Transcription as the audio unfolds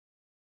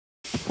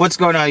What's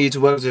going on,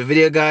 YouTube? Welcome to the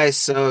video, guys.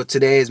 So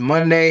today is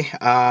Monday.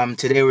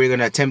 Today we're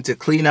gonna attempt to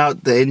clean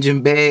out the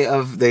engine bay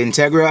of the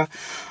Integra.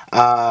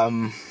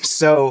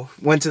 So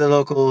went to the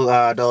local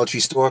Dollar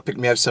Tree store, picked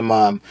me up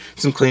some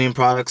cleaning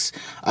products.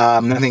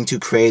 Nothing too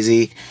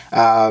crazy.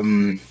 I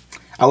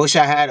wish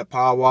I had a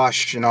power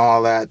wash and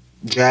all that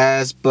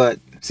jazz, but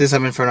since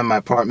I'm in front of my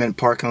apartment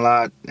parking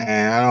lot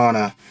and I don't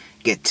want to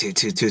get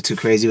too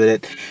crazy with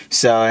it,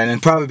 so, and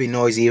it'd probably be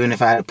noisy. Even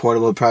if I had a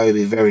portable, it'd probably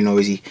be very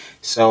noisy.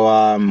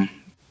 So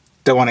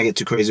don't want to get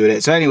too crazy with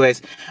it. So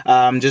anyways,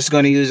 I'm just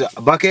going to use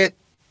a bucket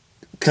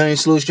cleaning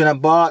solution I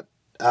bought.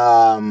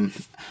 I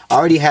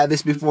already had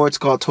this before. It's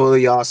called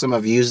Totally Awesome.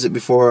 I've used it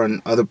before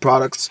on other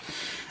products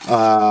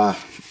on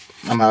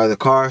my other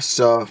car,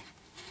 so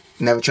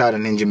never tried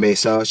an engine bay,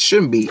 so it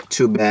shouldn't be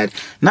too bad.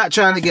 Not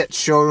trying to get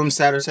showroom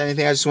status or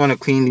anything. I just want to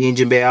clean the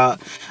engine bay out.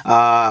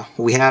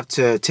 We have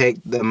to take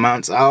the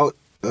mounts out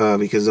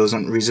because those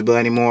aren't reusable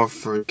anymore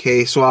for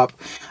K-swap.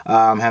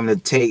 Having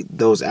to take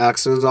those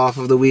axles off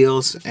of the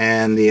wheels,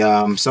 and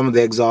the some of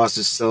the exhaust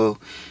is still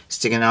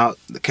sticking out.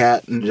 The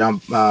cat and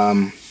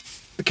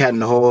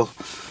the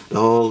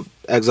whole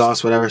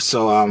exhaust, whatever.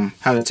 So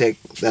having to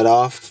take that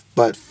off.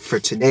 But for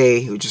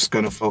today, we're just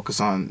gonna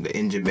focus on the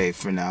engine bay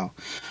for now.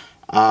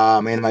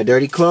 In my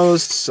dirty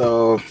clothes.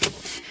 So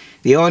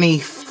the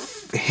only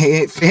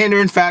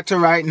hindering factor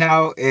right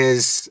now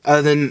is,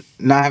 other than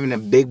not having a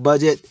big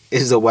budget,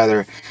 is the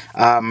weather.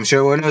 I'm sure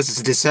everyone knows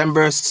it's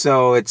December,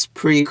 so it's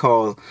pretty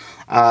cold.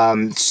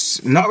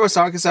 Northwest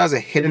Arkansas is a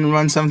hit and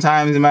run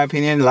sometimes, in my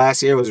opinion.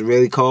 Last year was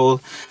really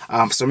cold.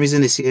 For some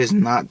reason this year is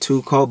not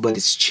too cold, but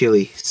it's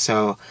chilly.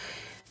 So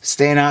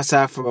staying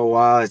outside for a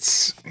while,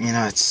 it's, you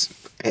know,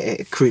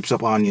 it creeps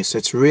up on you. So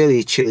it's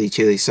really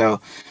chilly.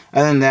 So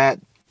other than that,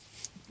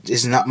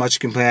 there's not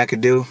much complaint I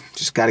could do.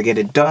 Just got to get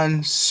it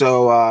done.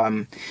 So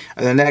other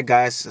than that,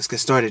 guys, let's get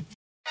started.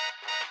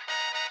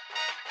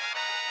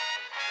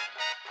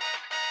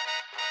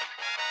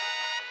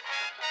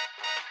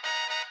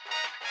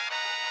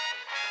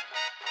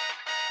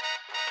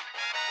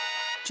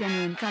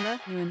 Genuine color.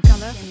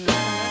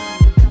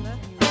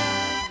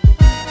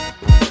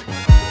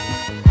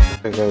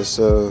 Okay, guys,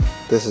 so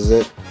this is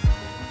it.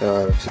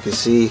 As you can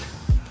see,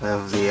 I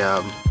have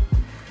the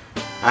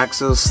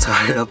axles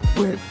tied up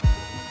with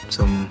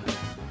some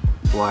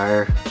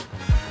wire.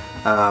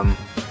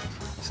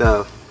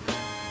 So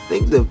I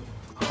think the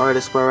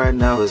hardest part right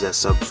now is that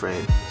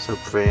subframe.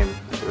 Subframe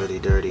is really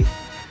dirty.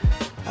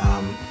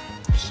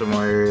 Some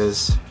more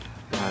areas.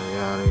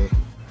 Yada.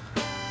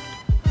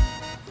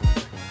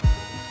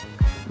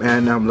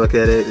 Man, now I'm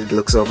looking at it, it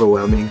looks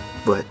overwhelming,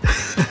 but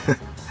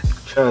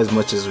try as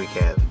much as we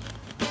can.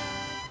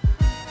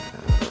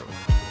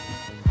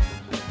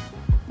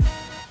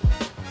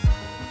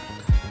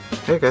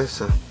 Okay, guys,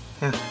 so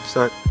yeah,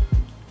 start.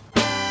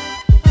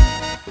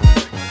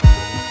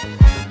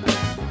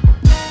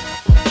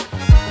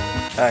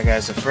 Alright,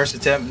 guys, so first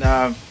attempt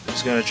now. I'm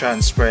just gonna try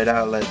and spray it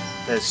out, let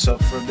it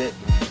soak for a bit.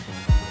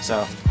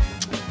 So,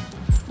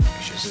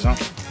 make sure this is on.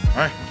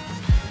 Alright.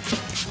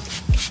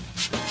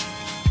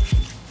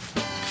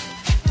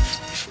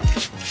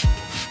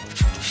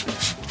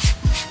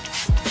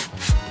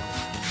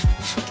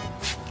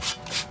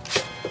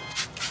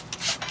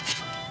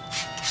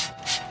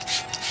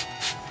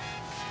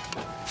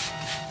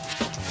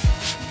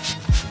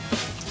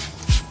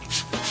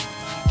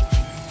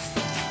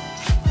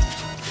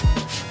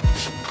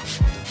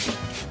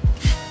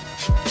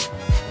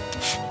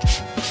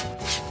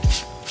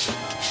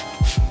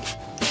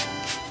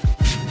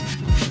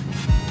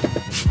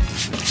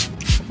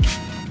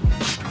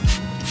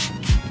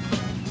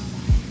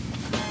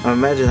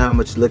 Imagine how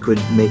much liquid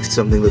makes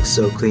something look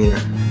so cleaner.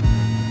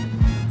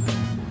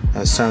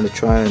 Now it's time to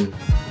try and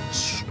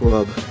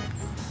scrub.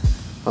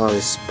 All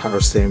this power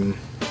steering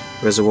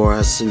reservoir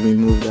has to be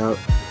moved out.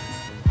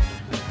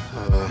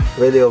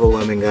 Really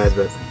overwhelming, guys,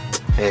 but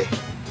hey,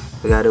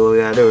 we gotta do what we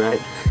gotta do,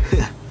 right?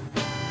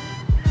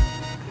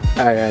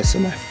 Alright, guys, so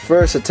my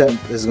first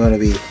attempt is gonna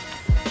be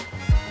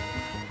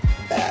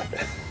that.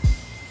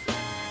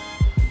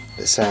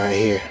 This side right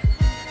here.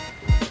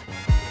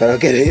 If I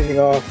don't get anything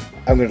off,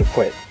 I'm gonna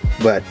quit.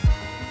 But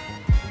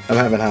I'm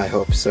having high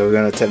hopes, so we're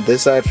gonna attempt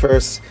this side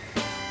first,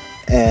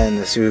 and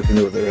let's see what we can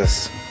do with the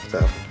rest. So,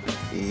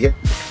 yep.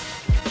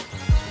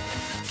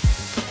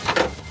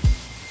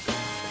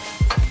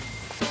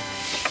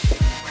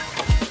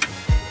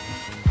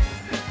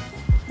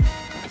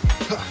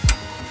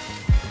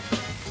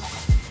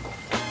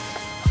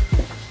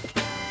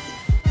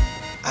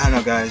 I don't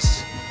know,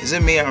 guys. Is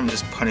it me, or I'm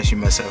just punishing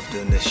myself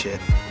doing this shit?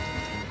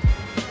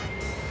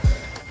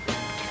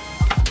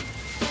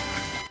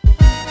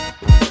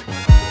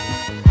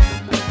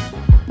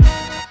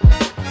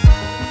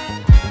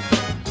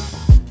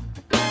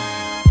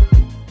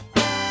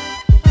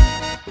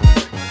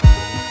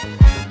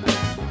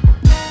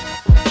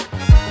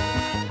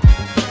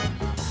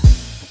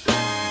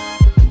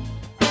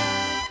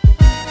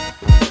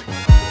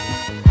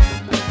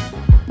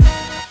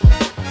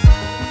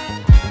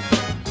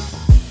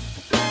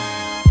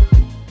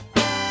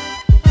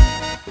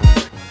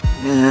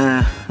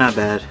 Yeah, not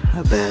bad,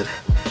 not bad.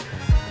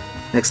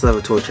 Next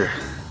level torture.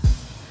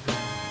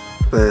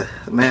 But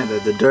man,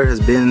 the dirt has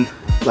been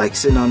like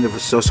sitting on there for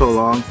so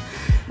long,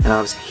 and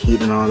obviously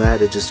heat and all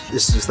that. It's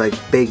just like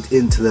baked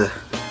into the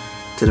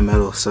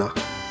metal. So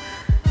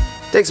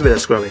takes a bit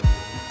of scrubbing,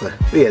 but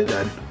we get it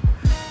done.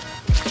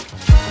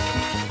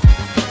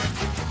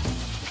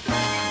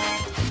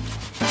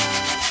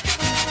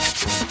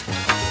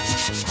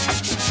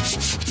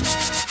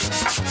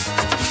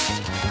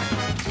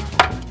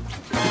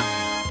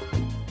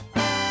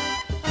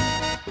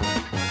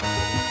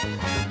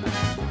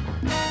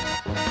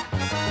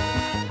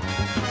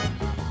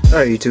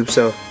 Alright YouTube,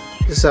 so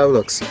this is how it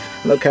looks.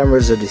 No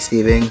cameras are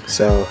deceiving,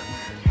 so,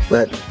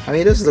 but I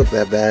mean it doesn't look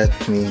that bad.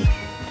 I mean,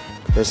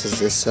 versus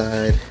this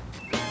side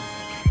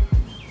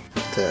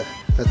to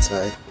that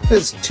side,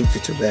 it's too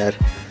bad.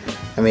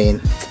 I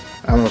mean,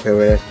 I'm okay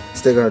with it.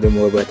 Still gonna do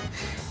more, but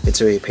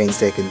it's really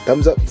painstaking.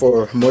 Thumbs up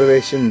for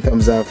motivation,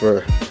 thumbs down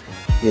for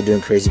you're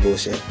doing crazy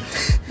bullshit.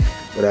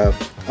 But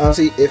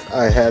honestly, if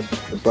I had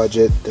the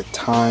budget, the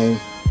time,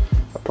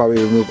 I'd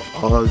probably remove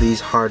all of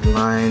these hard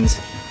lines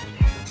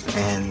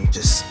and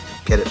just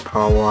get it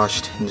power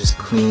washed and just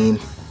clean,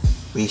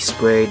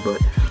 resprayed. But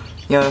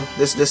you know,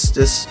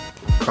 this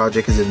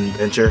project is an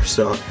adventure,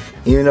 so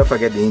even if I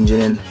get the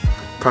engine in,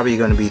 probably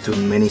going to be through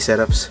many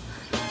setups.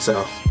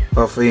 So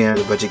hopefully, you know,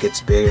 the budget gets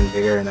bigger and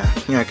bigger, and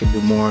you know, I can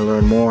do more,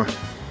 learn more,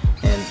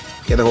 and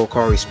get the whole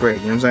car resprayed.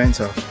 You know what I'm saying?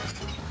 So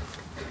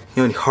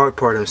the only hard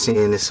part I'm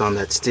seeing is on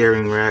that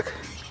steering rack.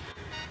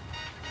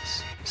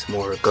 It's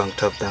more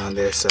gunked up down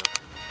there, so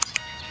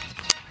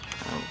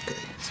okay.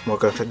 More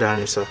gunked down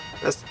here, so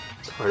that's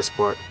the hardest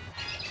part.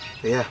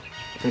 But yeah,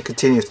 I'm gonna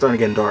continue. It's starting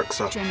to get dark,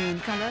 so. Genuine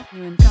color,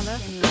 genuine color,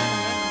 genuine color,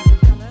 genuine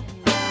color.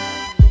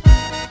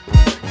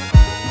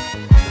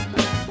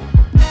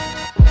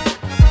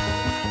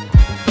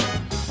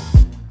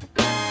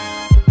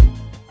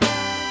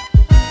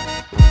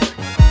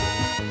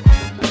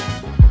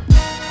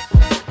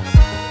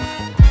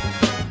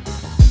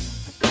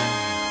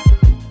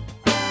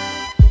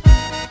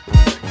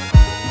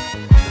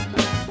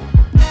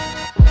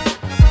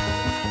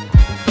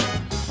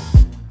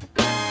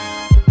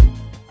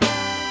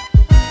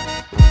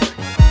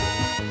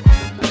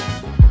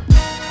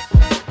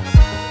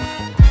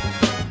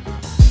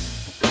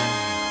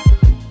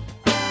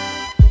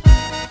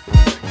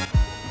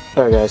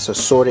 Alright guys, so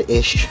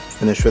sorta-ish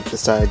finished with the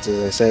sides,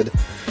 as I said.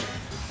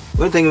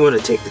 One thing we want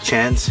to take the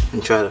chance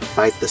and try to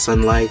fight the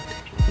sunlight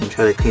and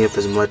try to clean up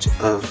as much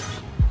of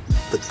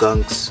the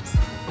gunks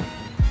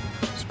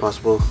as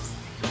possible.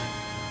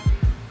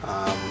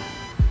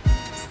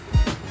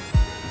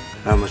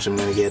 Not much I'm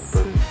gonna get,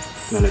 but I'm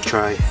gonna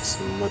try as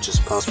much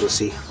as possible to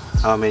see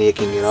how many I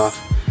can get off,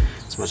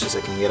 as much as I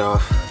can get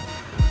off.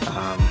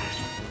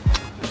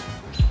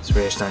 It's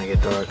really starting to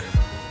get dark.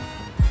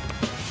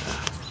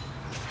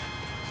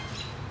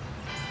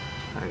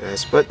 Alright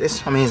guys, but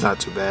this, I mean, it's not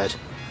too bad.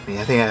 I mean,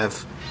 I think I have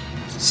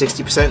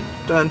 60%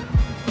 done.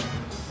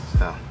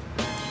 So,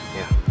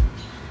 yeah.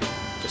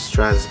 Let's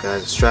try this,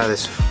 guys. Let's try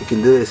this. We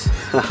can do this.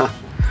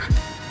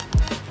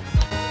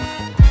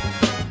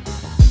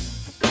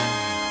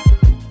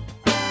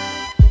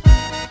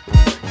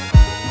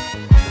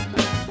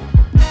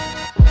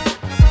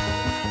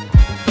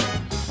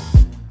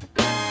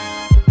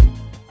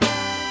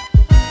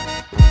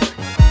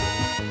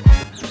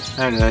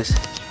 Alright guys.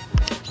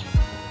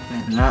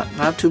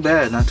 Not too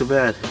bad, not too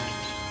bad.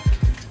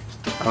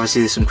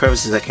 Obviously there's some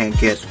crevices I can't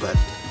get, but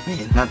I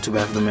mean, not too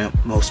bad for the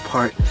most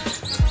part.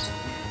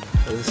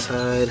 Other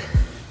side,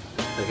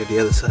 look at the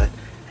other side.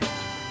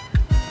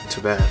 Not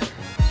too bad.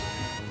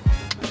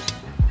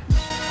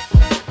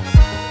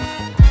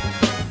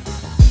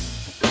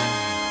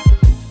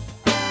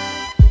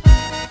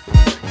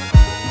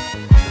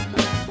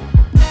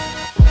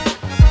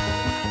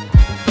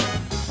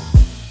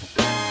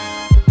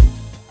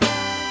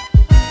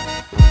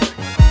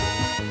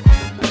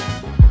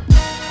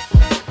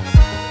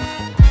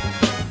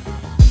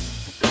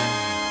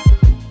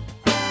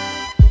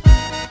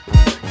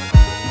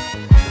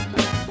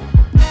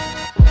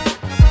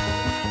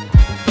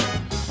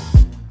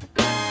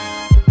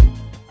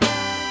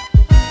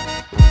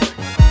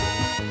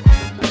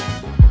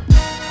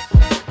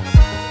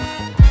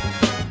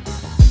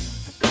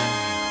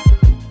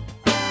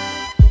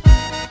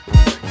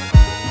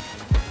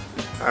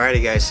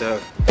 Alrighty guys,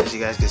 so as you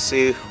guys can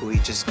see, we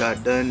just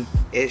got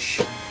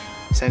done-ish.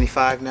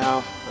 75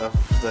 now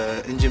of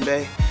the engine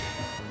bay.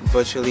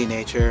 Unfortunately,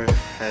 nature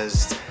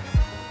has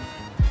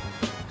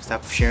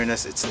stopped sharing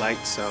us its light,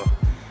 so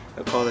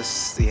I'll call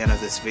this the end of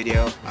this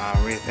video.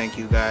 Really thank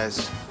you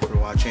guys for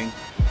watching.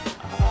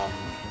 I'm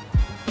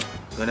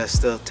gonna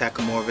still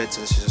tackle more of it,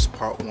 so this is just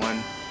part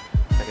one.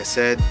 Like I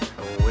said,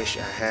 I wish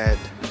I had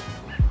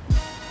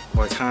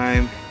more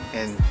time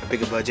and a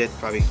bigger budget,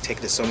 probably take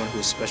it to someone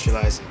who's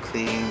specialized in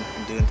cleaning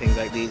and doing things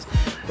like these,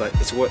 but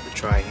it's worth the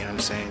try, you know what I'm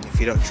saying? If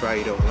you don't try,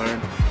 you don't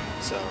learn,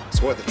 so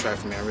it's worth the try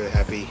for me. I'm really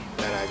happy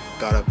that I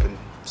got up and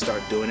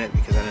started doing it,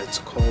 because I know it's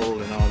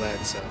cold and all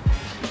that, so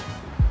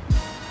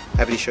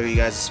happy to show you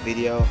guys this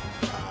video.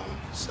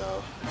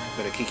 So I'm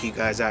gonna kick you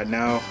guys out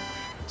now.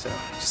 So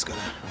I'm just gonna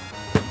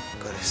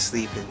go to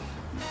sleep and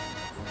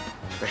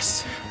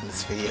rest in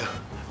this video.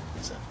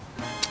 So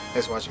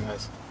thanks for watching,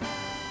 guys.